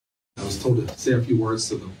was told to say a few words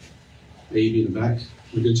to the baby in the back.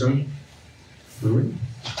 We good, John? All right.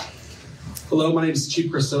 Hello, my name is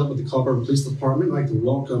Chief Chris with the Culpeper Police Department. I'd like to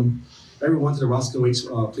welcome everyone to the Roscoe H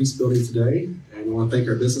Police Building today. And I want to thank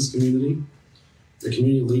our business community, the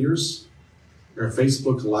community leaders, our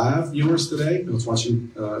Facebook Live viewers today, who's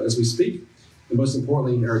watching as we speak, and most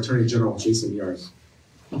importantly, our Attorney General, Jason Miyares,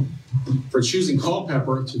 for choosing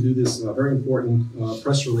Culpeper to do this very important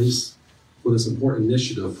press release for this important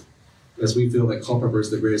initiative, as we feel that Culpeper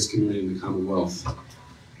is the greatest community in the Commonwealth,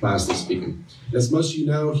 vastly speaking. As most of you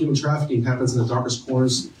know, human trafficking happens in the darkest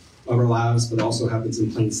corners of our lives, but also happens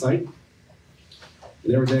in plain sight.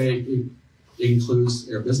 And every day, it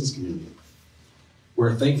includes our business community.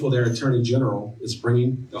 We're thankful that our Attorney General is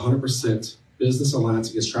bringing the 100% Business Alliance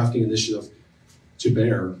Against Trafficking initiative to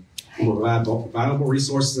bear and will provide valuable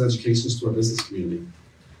resources and educations to our business community.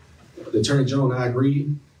 The Attorney General and I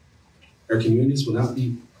agree our communities will not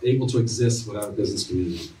be able to exist without a business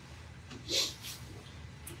community.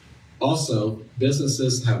 Also,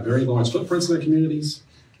 businesses have very large footprints in their communities,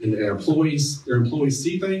 and their employees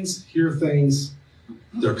see things, hear things,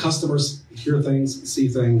 their customers hear things, see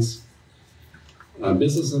things.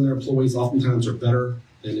 Business and their employees oftentimes are better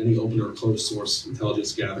than any open or closed source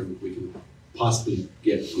intelligence gathering we can possibly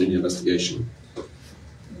get from any investigation.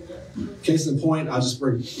 Case in point, I'll just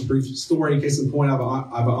bring a brief story. Case in point, I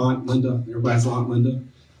have an aunt, Linda. Everybody has an aunt, Linda.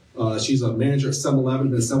 She's a manager at 7-Eleven,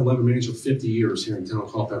 been a 7-Eleven manager for 50 years here in town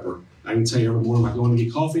of Culpeper. I can tell you every morning when I go in to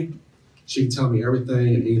get coffee, she can tell me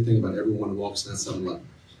everything and anything about everyone who walks in that 7-Eleven.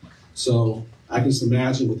 So I can just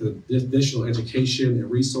imagine with the additional education and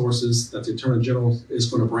resources that the Attorney General is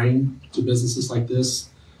going to bring to businesses like this,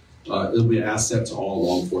 it'll be an asset to all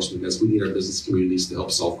law enforcement because we need our business communities to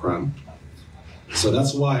help solve crime. So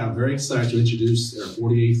that's why I'm very excited to introduce our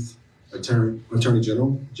 48th Attorney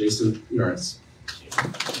General, Jason Miyares.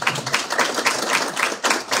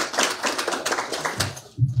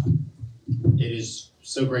 It is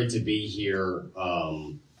so great to be here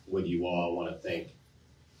with you all. I want to thank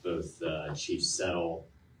both Chief Settle,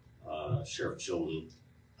 Sheriff Chilton,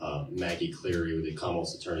 Maggie Cleary with the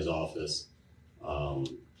Commonwealth's Attorney's Office,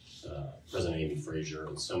 President Amy Frazier,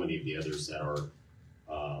 and so many of the others that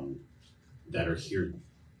are here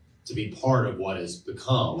to be part of what has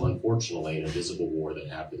become, unfortunately, an invisible war that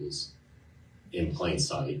happens in plain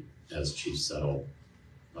sight, as Chief Settle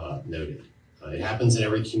noted. It happens in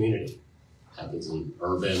every community. It happens in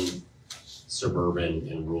urban, suburban,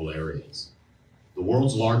 and rural areas. The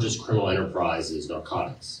world's largest criminal enterprise is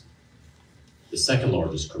narcotics. The second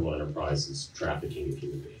largest criminal enterprise is trafficking of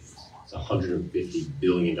human beings. It's a $150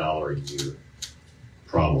 billion a year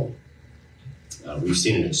problem. We've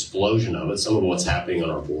seen an explosion of it. Some of what's happening on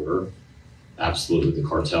our border, absolutely, the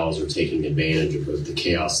cartels are taking advantage of both the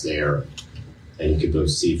chaos there, and you can both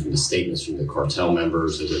see from the statements from the cartel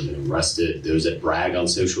members that have been arrested, those that brag on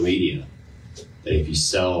social media, that if you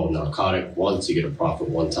sell a narcotic once, you get a profit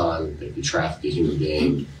one time, but if you traffic a human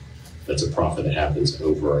being, that's a profit that happens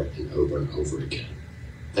over and over and over again.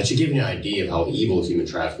 That should give you an idea of how evil human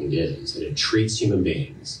trafficking is, that it treats human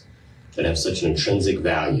beings that have such an intrinsic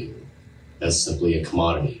value as simply a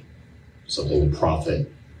commodity, something to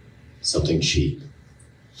profit, something cheap.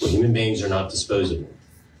 Well, human beings are not disposable.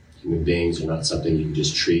 Human beings are not something you can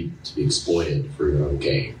just treat to be exploited for your own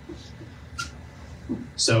gain.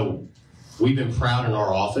 So we've been proud in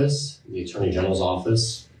our office, the Attorney General's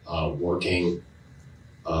office, working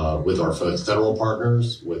with our federal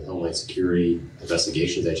partners, with Homeland Security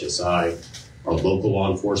Investigations, HSI, our local law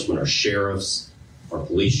enforcement, our sheriffs, our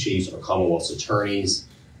police chiefs, our Commonwealth's attorneys.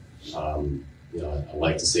 I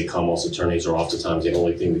like to say Commonwealth's attorneys are oftentimes the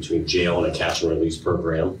only thing between jail and a catch and release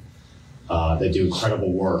program. They do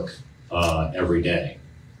incredible work every day.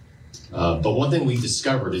 But one thing we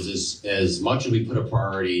discovered is as much as we put a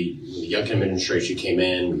priority, when the Youngkin administration came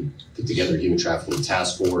in, we put together a human trafficking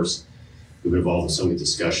task force, we've been involved in so many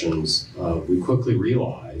discussions, we quickly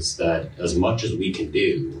realized that as much as we can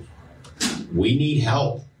do, we need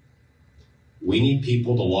help. We need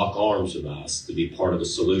people to lock arms with us to be part of the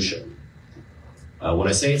solution. When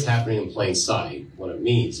I say it's happening in plain sight, what it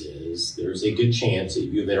means is there's a good chance that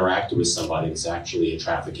you've interacted with somebody that's actually a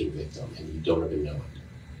trafficking victim and you don't even know it.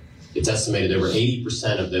 It's estimated over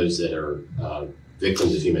 80% of those that are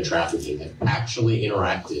victims of human trafficking have actually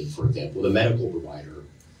interacted, for example, with a medical provider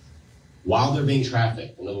while they're being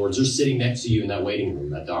trafficked. In other words, they're sitting next to you in that waiting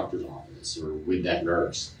room, that doctor's office, or with that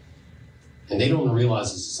nurse, and they don't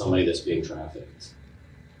realize this is somebody that's being trafficked.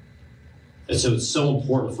 And so it's so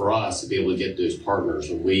important for us to be able to get those partners.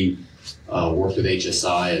 When we work with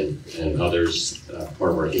HSI and others,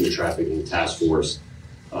 part of our human trafficking task force,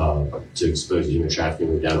 to expose human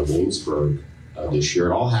trafficking down in Williamsburg this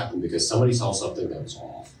year. It all happened because somebody saw something that was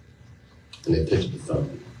off, and they picked up the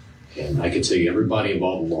phone. And I could tell you, everybody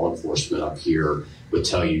involved in law enforcement up here would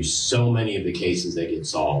tell you so many of the cases that get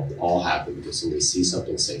solved all happen because somebody sees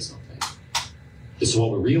something, say something. And so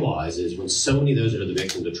what we realize is when so many of those that are the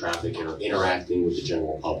victims of trafficking are interacting with the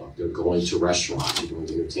general public, they're going to restaurants, they're going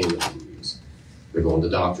to entertainment venues, they're going to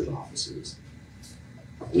doctor's offices.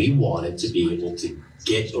 We wanted to be able to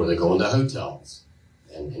get, or they're going to hotels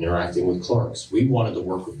and interacting with clerks. We wanted to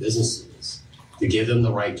work with businesses to give them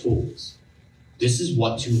the right tools. This is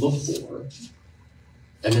what to look for.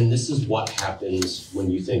 And then this is what happens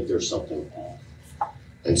when you think there's something off.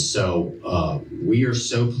 And so we are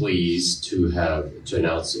so pleased to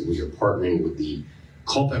announce that we are partnering with the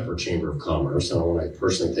Culpeper Chamber of Commerce. And I want to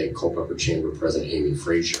personally thank Culpeper Chamber President Amy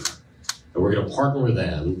Frazier. And we're going to partner with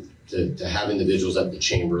them to have individuals at the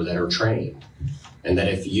chamber that are trained. And that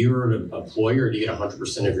if you're an employer and you get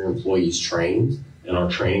 100% of your employees trained in our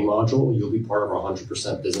training module, you'll be part of our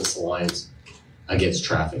 100% Business Alliance Against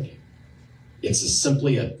Trafficking. It's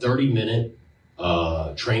simply a 30-minute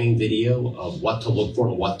training video of what to look for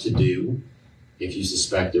and what to do if you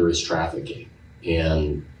suspect there is trafficking.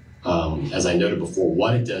 And as I noted before,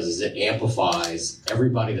 what it does is it amplifies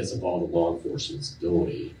everybody that's involved in law enforcement's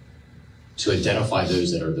ability to identify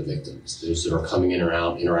those that are the victims, those that are coming in or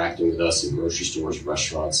out, interacting with us in grocery stores,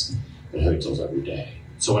 restaurants, and hotels every day.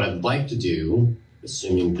 So what I'd like to do,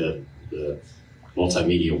 assuming that the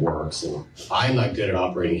multimedia works, and I'm not good at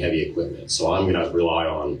operating heavy equipment, so I'm going to rely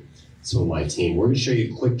on some of my team. We're going to show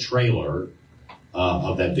you a quick trailer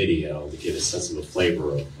of that video to give a sense of the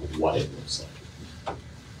flavor of what it looks like.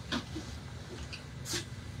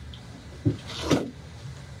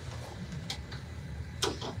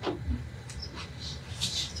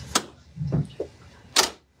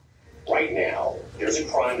 Right now, there's a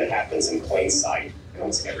crime that happens in plain sight in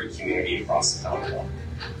almost every community across the Commonwealth.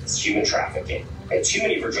 It's human trafficking. And too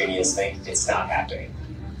many Virginians think it's not happening.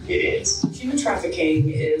 It is. Human trafficking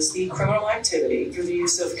is the criminal activity through the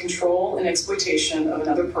use of control and exploitation of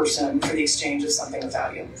another person for the exchange of something of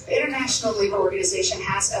value. The International Labor Organization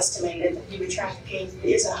has estimated that human trafficking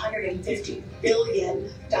is a $150 billion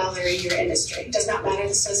a year industry. It does not matter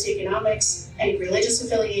the socioeconomics, any religious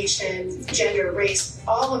affiliation, gender, race,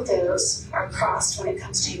 all of those are crossed when it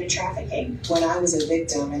comes to human trafficking. When I was a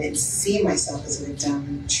victim, I didn't see myself as a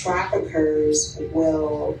victim. Traffickers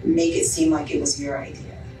will make it seem like it was your idea.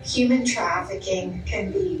 Human trafficking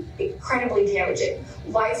can be incredibly damaging,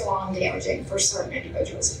 lifelong damaging for certain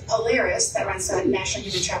individuals. Miyares, that runs the National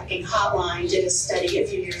Human Trafficking Hotline, did a study a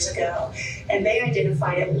few years ago, and they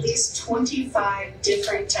identified at least 25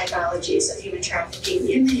 different typologies of human trafficking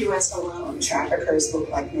in the U.S. alone. Traffickers look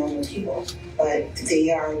like normal people, but they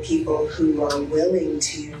are people who are willing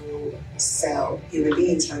to sell human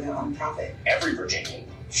beings for their own profit. Every Virginian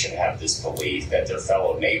should have this belief that their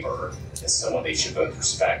fellow neighbor is someone they should both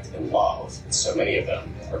respect and love. And so many of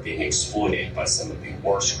them are being exploited by some of the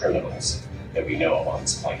worst criminals that we know of on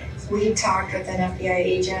this planet. We talked with an FBI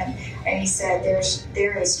agent, and he said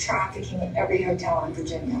there is trafficking in every hotel in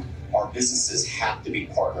Virginia. Our businesses have to be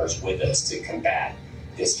partners with us to combat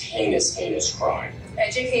this heinous, heinous crime.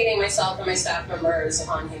 Educating myself and my staff members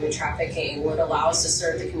on human trafficking would allow us to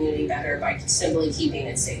serve the community better by simply keeping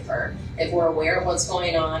it safer. If we're aware of what's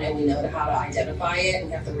going on and we know how to identify it and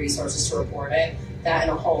we have the resources to report it, that in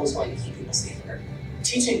a whole is going to keep people safer.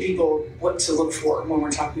 Teaching people what to look for when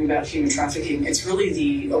we're talking about human trafficking, it's really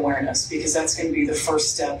the awareness, because that's going to be the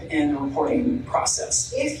first step in the reporting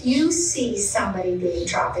process. If you see somebody being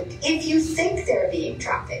trafficked, if you think they're being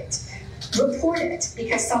trafficked, report it,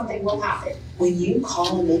 because something will happen. When you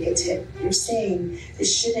call and make a tip, you're saying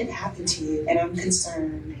this shouldn't happen to you, and I'm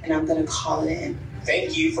concerned, and I'm going to call it in.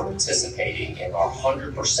 Thank you for participating in our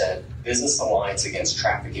 100% Business Alliance Against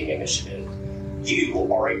Trafficking initiative.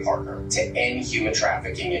 You are a partner to end human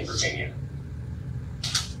trafficking in Virginia.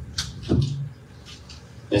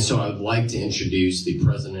 And so I'd like to introduce the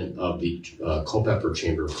president of the Culpeper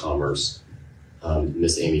Chamber of Commerce,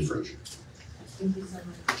 Ms. Amy Frazier. Thank you so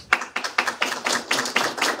much.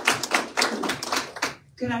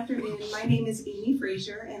 Good afternoon. My name is Amy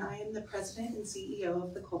Frazier, and I am the president and CEO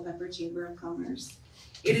of the Culpeper Chamber of Commerce.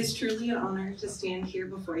 It is truly an honor to stand here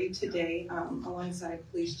before you today alongside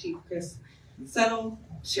Police Chief Chris Settle,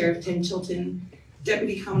 Sheriff Tim Chilton,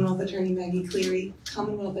 Deputy Commonwealth Attorney Maggie Cleary,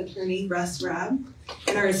 Commonwealth Attorney Russ Rabb,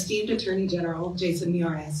 and our esteemed Attorney General Jason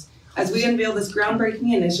Miyares, as we unveil this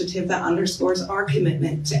groundbreaking initiative that underscores our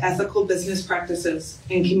commitment to ethical business practices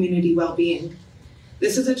and community well-being.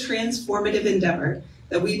 This is a transformative endeavor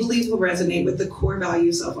that we believe will resonate with the core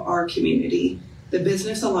values of our community: the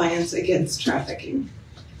Business Alliance Against Trafficking.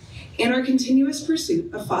 In our continuous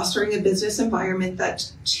pursuit of fostering a business environment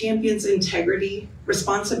that champions integrity,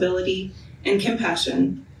 responsibility, and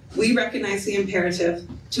compassion, we recognize the imperative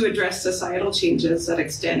to address societal changes that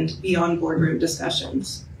extend beyond boardroom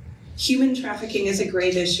discussions. Human trafficking is a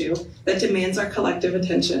grave issue that demands our collective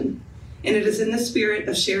attention, and it is in the spirit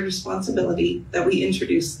of shared responsibility that we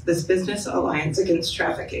introduce this Business Alliance Against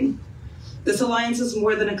Trafficking. This alliance is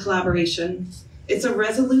more than a collaboration. It's a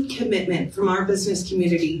resolute commitment from our business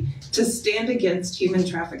community to stand against human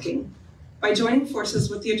trafficking. By joining forces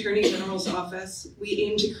with the Attorney General's office, we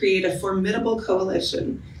aim to create a formidable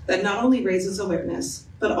coalition that not only raises awareness,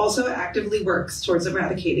 but also actively works towards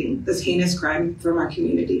eradicating this heinous crime from our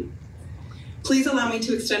community. Please allow me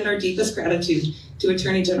to extend our deepest gratitude to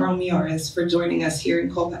Attorney General Miyares for joining us here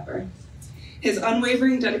in Culpeper. His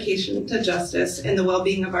unwavering dedication to justice and the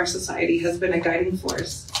well-being of our society has been a guiding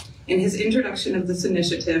force, and his introduction of this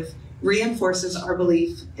initiative reinforces our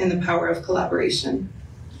belief in the power of collaboration.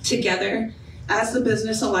 Together, as the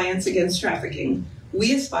Business Alliance Against Trafficking,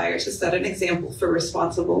 we aspire to set an example for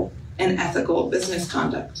responsible and ethical business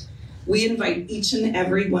conduct. We invite each and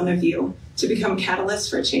every one of you to become catalysts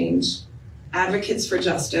for change, advocates for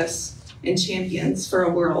justice, and champions for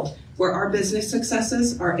a world where our business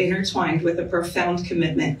successes are intertwined with a profound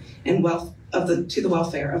commitment and to the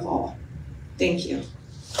welfare of all. Thank you.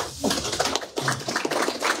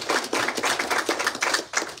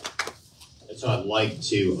 And so I'd like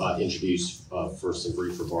to introduce first some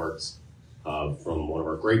brief remarks from one of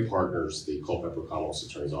our great partners, the Culpeper Commonwealth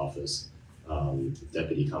Attorney's Office,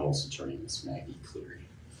 Deputy Commonwealth Attorney, Ms. Maggie Cleary.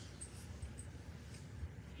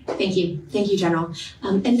 Thank you, General.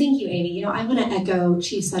 And thank you, Amy. I want to echo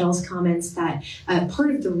Chief Settle's comments that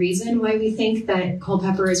part of the reason why we think that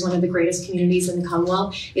Culpeper is one of the greatest communities in the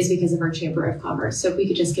Commonwealth is because of our Chamber of Commerce. So if we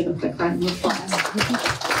could just give a quick round of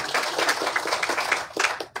applause.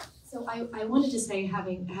 I wanted to say,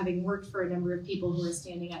 having worked for a number of people who are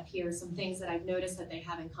standing up here, some things that I've noticed that they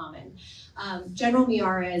have in common. General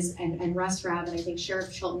Miyares and Russ Rabb, and I think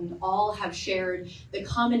Sheriff Chilton all have shared the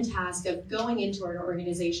common task of going into an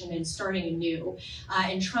organization and starting anew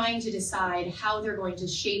and trying to decide how they're going to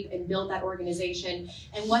shape and build that organization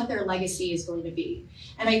and what their legacy is going to be.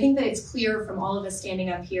 And I think that it's clear from all of us standing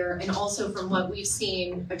up here and also from what we've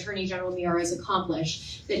seen Attorney General Miyares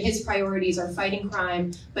accomplish that his priorities are fighting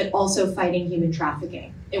crime, but also fighting human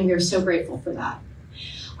trafficking, and we are so grateful for that.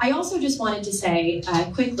 I also just wanted to say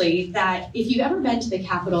quickly that if you've ever been to the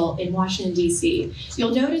Capitol in Washington, D.C.,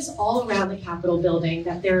 you'll notice all around the Capitol building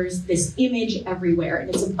that there's this image everywhere, and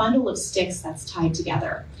it's a bundle of sticks that's tied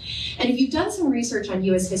together. And if you've done some research on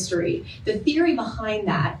U.S. history, the theory behind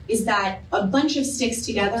that is that a bunch of sticks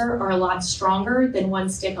together are a lot stronger than one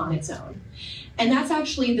stick on its own. And that's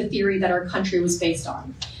actually the theory that our country was based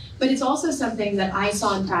on. But it's also something that I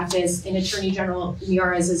saw in practice in Attorney General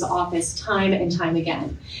Miyares' office time and time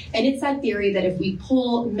again. And it's that theory that if we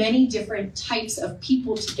pull many different types of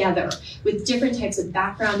people together with different types of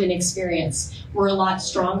background and experience, we're a lot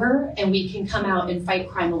stronger and we can come out and fight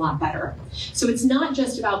crime a lot better. So it's not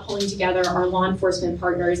just about pulling together our law enforcement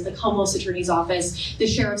partners, the Commonwealth Attorney's Office, the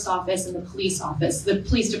Sheriff's Office, and the police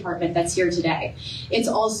department that's here today. It's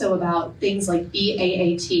also about things like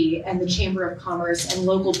BAAT and the Chamber of Commerce and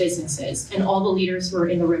local businesses and all the leaders who are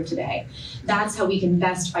in the room today. That's how we can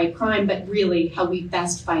best fight crime, but really how we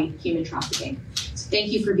best fight human trafficking. So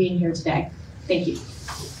thank you for being here today. Thank you.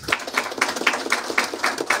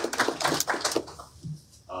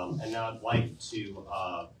 And now I'd like to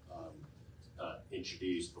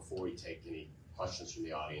introduce, before we take any questions from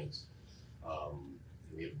the audience,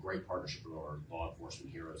 we have a great partnership with our law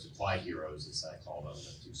enforcement heroes, apply heroes, as I call them,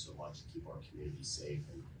 that do so much to keep our community safe.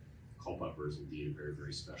 And Culpeper is indeed a very,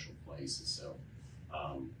 very special place. And so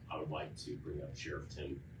I would like to bring up Sheriff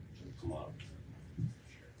Tim to come on.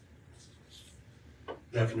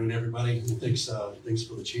 Good afternoon, everybody. And thanks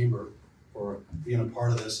for the Chamber for being a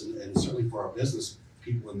part of this, and certainly for our business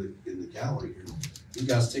people in the gallery here. You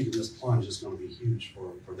guys taking this plunge is going to be huge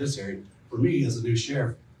for this area. For me, as a new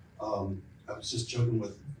sheriff, I was just joking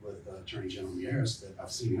with Attorney General Miyares that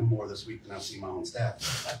I've seen him more this week than I've seen my own staff.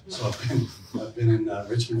 So I've been in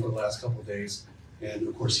Richmond for the last couple of days, and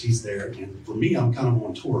of course he's there. And for me, I'm kind of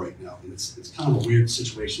on tour right now, and it's kind of a weird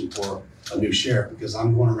situation for a new sheriff because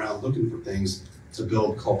I'm going around looking for things to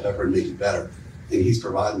build Culpeper and make it better, and he's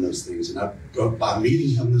providing those things. And by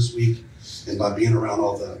meeting him this week and by being around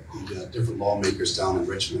all the different lawmakers down in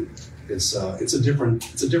Richmond, it's a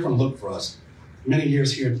different look for us. Many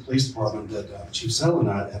years here at the police department that Chief Settle and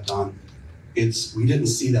I have done, we didn't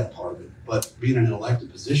see that part of it. But being in an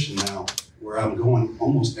elected position now, where I'm going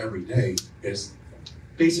almost every day,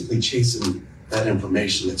 basically chasing that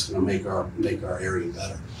information that's going to make our area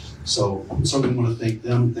better. So I certainly want to thank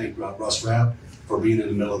them, thank Russ Rapp for being in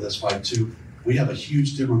the middle of this fight too. We have a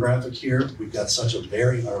huge demographic here. We've got such a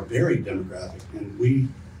varied demographic,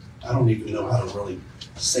 and I don't even know how to really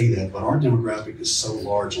say that, but our demographic is so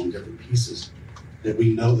large on different pieces that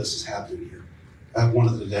we know this is happening here. I have one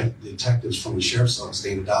of the detectives from the Sheriff's Office,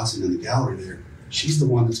 Dana Dotson, in the gallery there. She's the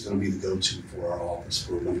one that's going to be the go-to for our office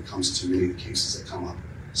for when it comes to many of the cases that come up.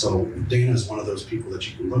 So Dana is one of those people that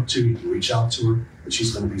you can look to, you can reach out to her, but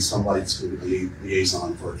she's going to be somebody that's going to be a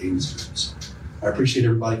liaison for Amy's group. So I appreciate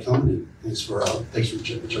everybody coming, and thanks for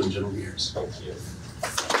Attorney General Miyares. Thank you.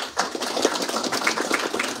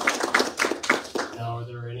 Now, are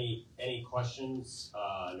there any questions?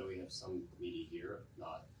 I know we have some media here. If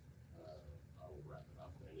not, I will wrap it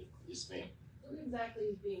up. Yes, ma'am. What exactly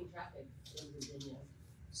is being trafficked in Virginia?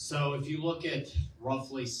 So if you look at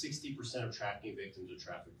roughly 60% of trafficking victims are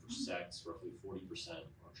trafficked for sex, roughly 40%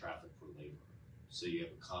 are trafficked for labor. So you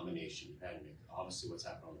have a combination. You've had obviously what's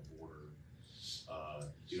happened on the border.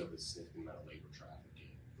 You do have a significant amount of labor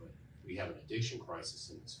trafficking, but we have an addiction crisis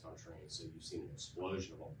in this country, and so you've seen an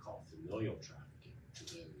explosion of what we call familial trafficking to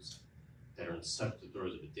those that are in such the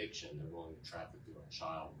throes of addiction, they're willing to traffic their own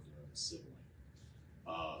child or their own sibling.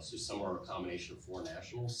 So some are a combination of foreign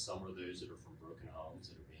nationals, some are those that are from broken homes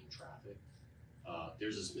that are being trafficked.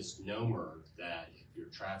 There's this misnomer that if you're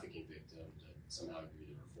a trafficking victim, that somehow you're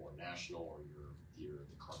either a foreign national or you're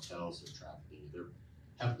the cartels that are trafficking you.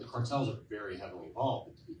 The cartels are very heavily involved,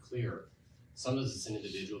 but to be clear, sometimes it's an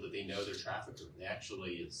individual that they know they're trafficker. They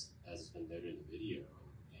actually, as has been noted in the video,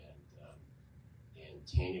 and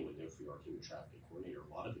Tanya would know for our human trafficking coordinator,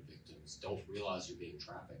 a lot of the victims don't realize they're being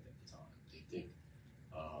trafficked at the time. They think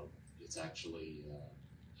it's actually,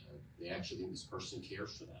 they actually think this person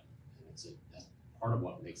cares for them. And that's part of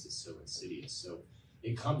what makes it so insidious. So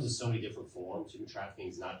it comes in so many different forms. Human trafficking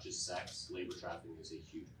is not just sex. Labor trafficking is a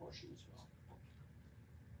huge portion as well.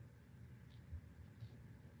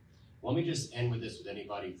 Let me just end with this with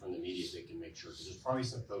anybody from the media if they can make sure, because there's probably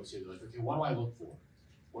some folks here that are like, okay, what do I look for?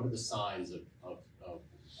 What are the signs of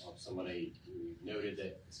somebody who noted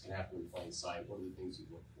that this can happen in plain sight? What are the things you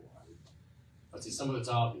look for? I'd say some of it's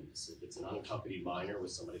obvious. If it's an unaccompanied minor with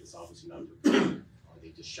somebody that's obviously not underpaid, are they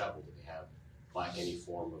disheveled? Do they lack any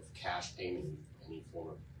form of cash payment, any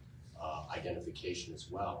form of identification as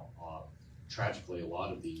well? Tragically, a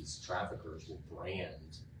lot of these traffickers will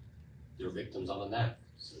brand their victims on the neck.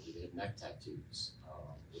 So do they have neck tattoos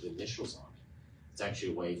with initials on it? It's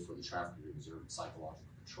actually a way for the trafficker to exert psychological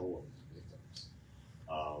control over the victims.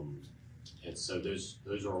 And so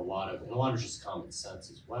those are a lot of just common sense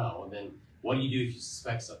as well. And then what do you do if you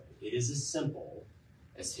suspect something? It is as simple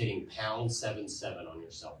as hitting #77 on your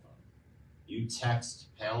cell phone. You text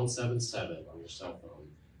 #77 on your cell phone,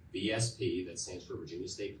 VSP, that stands for Virginia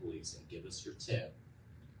State Police, and give us your tip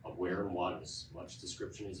of where and what, as much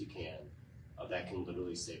description as you can. That can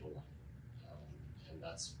literally save a life. And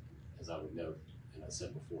that's, as I would note, and I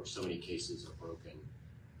said before, so many cases are broken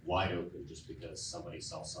wide open just because somebody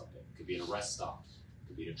saw something. It could be at a rest stop, it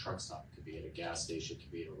could be at a truck stop, it could be at a gas station, it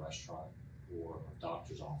could be at a restaurant or a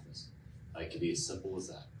doctor's office. It could be as simple as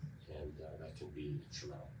that, and that can be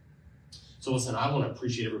instrumental. So listen, I want to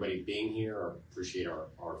appreciate everybody being here. I appreciate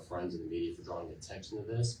our friends in the media for drawing attention to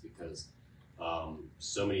this, because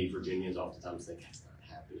so many Virginians oftentimes think that's not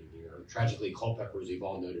happening here. Tragically, Culpeper, as you've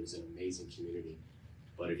all noted, is an amazing community,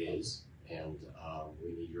 but it is, and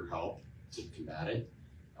we need your help to combat it.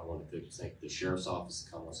 I want to thank the Sheriff's Office, the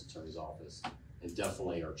Commonwealth Attorney's Office, and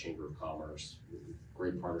definitely our Chamber of Commerce.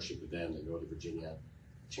 Great partnership with them, the Northern Virginia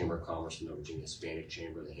Chamber of Commerce, the Northern Virginia Hispanic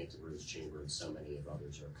Chamber, the Hampton Roads Chamber, and so many of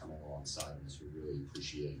others are coming alongside us. We really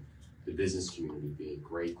appreciate the business community being a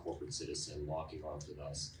great corporate citizen, locking arms with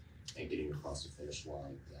us, and getting across the finish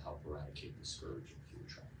line to help eradicate the scourge of human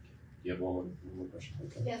trafficking. You have one more question?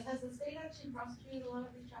 Okay. Yes, has the state actually prosecuted a lot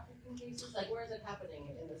of these trafficking cases? Like, where is it happening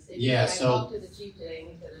in the city? Yeah, I talked to the chief today, and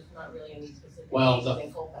he said there's not really any specific cases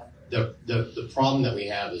in Culpeper. The problem that we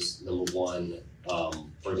have is, number one,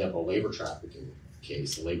 for example, a labor trafficking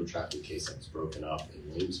case, the labor trafficking case that was broken up in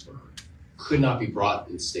Williamsburg, could not be brought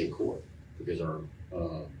in state court because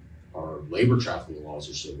our labor trafficking laws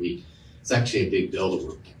are so weak. It's actually a big bill that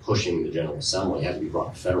we're pushing the General Assembly. It had to be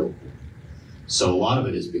brought to federal court. So a lot of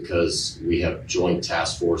it is because we have joint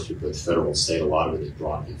task force with both federal and state. A lot of it is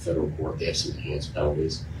brought in federal court. They have some enhanced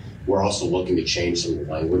penalties. We're also looking to change some of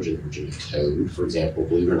the language in the Virginia Code. For example,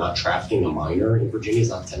 believe it or not, trafficking a minor in Virginia is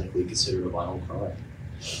not technically considered a violent crime.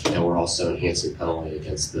 And we're also enhancing penalty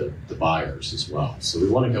against the buyers as well. So we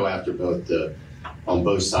want to go after on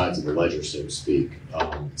both sides of the ledger, so to speak.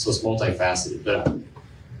 So it's multifaceted. But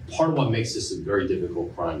part of what makes this a very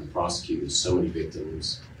difficult crime to prosecute is so many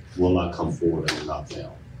victims will not come forward and will not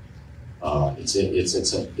bail. It's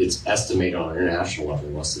estimated on an international level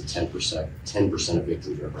less than 10% of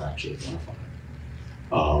victims are ever actually identified.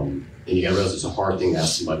 And you gotta realize it's a hard thing to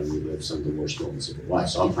ask somebody to relive some of the worst moments of their life.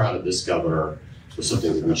 So I'm proud of this governor for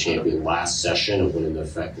something that we championed last session and went into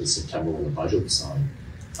effect in September when the budget was signed.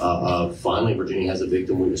 Finally, Virginia has a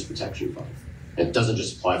victim witness protection fund. And it doesn't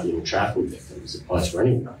just apply for human trafficking victims, it applies for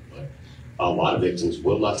anyone, but a lot of victims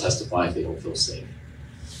will not testify if they don't feel safe.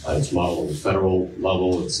 It's modeled on the federal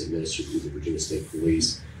level, it's administered through the Virginia State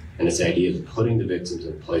Police, and it's the idea of putting the victims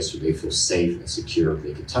in a place where they feel safe and secure,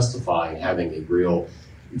 they can testify, and having a real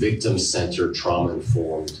victim-centered,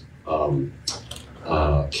 trauma-informed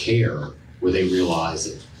care where they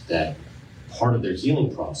realize that part of their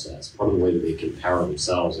healing process, part of the way that they can empower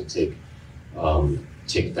themselves and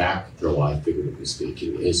take back their life, figuratively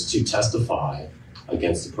speaking, is to testify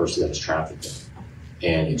against the person that is trafficked them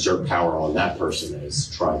and exert power on that person that is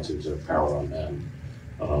trying to exert power on them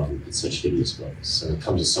in such hideous ways. So it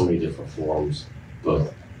comes in so many different forms,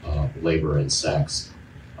 both labor and sex.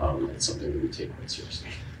 It's something that we take quite seriously.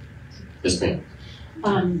 Yes,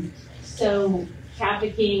 ma'am. So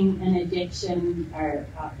trafficking and addiction are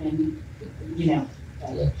often, right? Yeah.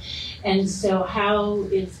 And so how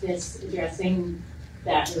is this addressing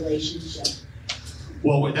that relationship?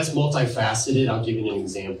 Well, that's multifaceted. I'll give you an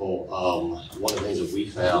example. One of the things that we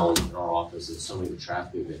found in our office is so many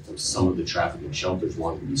trafficking victims, some of the trafficking shelters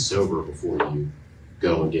want to be sober before you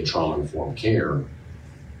go and get trauma-informed care.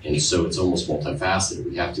 And so it's almost multifaceted.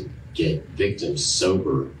 We have to get victims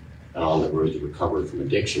sober and on the road to recovery from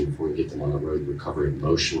addiction before we get them on the road to recovery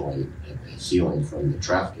emotionally and healing from the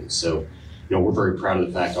trafficking. So, we're very proud of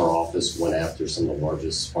the fact our office went after some of the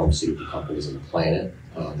largest pharmaceutical companies on the planet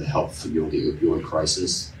to help fuel the opioid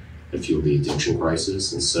crisis, to fuel the addiction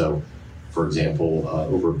crisis. And so, for example,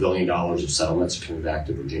 over $1 billion of settlements are coming back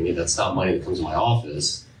to Virginia. That's not money that comes to my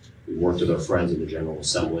office. We worked with our friends in the General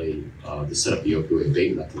Assembly to set up the opioid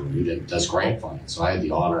abatement authority that does grant funding. So I had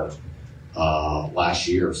the honor last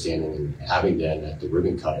year of standing in Abingdon at the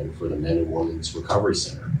ribbon cutting for the Men and Women's Recovery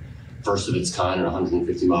Center. First of its kind in a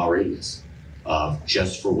 150-mile radius,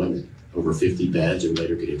 just for women, over 50 beds, or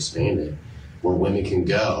later get expanded, where women can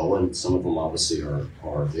go, and some of them obviously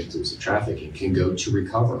are victims of trafficking, can go to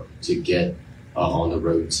recover, to get on the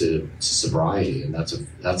road to sobriety, and that's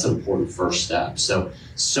an important first step. So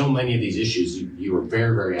many of these issues, you are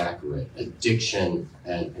very, very accurate. Addiction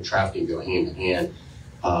and trafficking go hand in hand.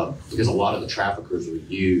 Because a lot of the traffickers will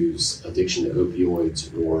use addiction to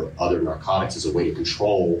opioids or other narcotics as a way to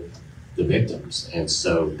control the victims, and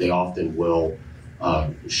so they often will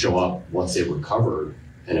show up once they've recovered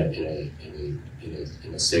in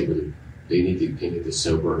a state where they need to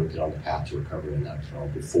sober and get on the path to recovery in that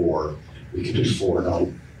before we can move forward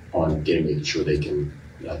on making sure they can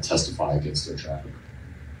testify against their trafficker.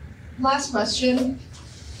 Last question.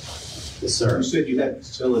 Yes, sir. You said you had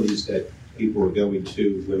facilities that people are going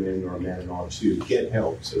to, women or men and all, to get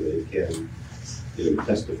help so they can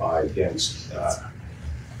testify against.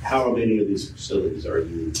 How many of these facilities are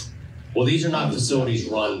you? Well, these are not facilities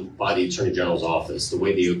run by the Attorney General's office. The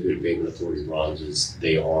way the Opioid Abatement Authority runs is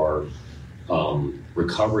they are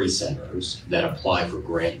recovery centers that apply for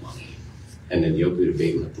grant money. And then the Opioid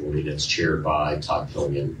Abatement Authority, that's chaired by Todd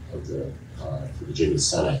Pillion of the Virginia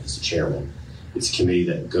Senate, is the chairman. It's a committee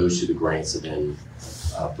that goes through the grants and then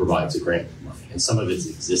provides the grant money. And some of it's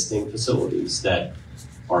existing facilities that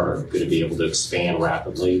are going to be able to expand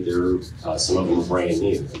rapidly. Some of them are brand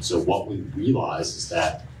new. And so what we realize is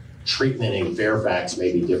that treatment in Fairfax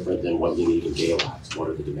may be different than what you need in Galax. What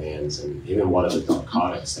are the demands, and even what are the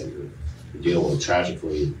narcotics that you're dealing with?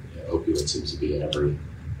 Tragically, opioid seems to be in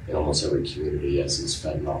almost every community, as is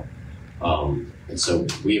fentanyl. And so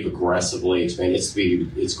we have aggressively expanded.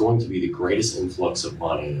 It's going to be the greatest influx of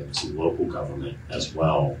money into local government as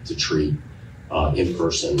well to treat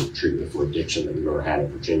in-person treatment for addiction that we've ever had in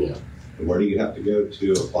Virginia. And where do you have to go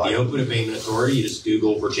to apply? The Opioid Abatement Authority, you just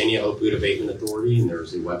Google Virginia Opioid Abatement Authority, and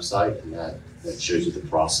there's a website, and that shows you the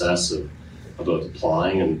process of both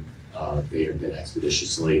applying, and they have been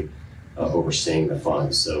expeditiously overseeing the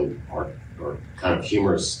funds. So our kind of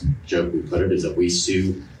humorous joke we put it is that we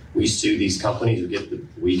sue these companies,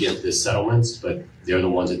 we get the settlements, but they're the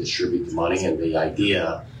ones that distribute the money, and the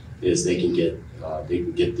idea is they can get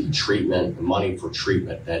the treatment, the money for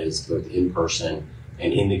treatment that is both in person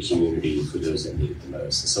and in the community for those that need it the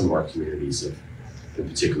most. And some of our communities have been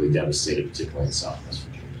particularly devastated, particularly in Southwest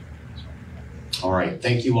Virginia. All right,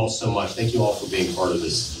 thank you all so much. Thank you all for being part of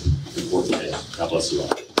this important day. God bless you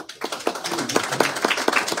all.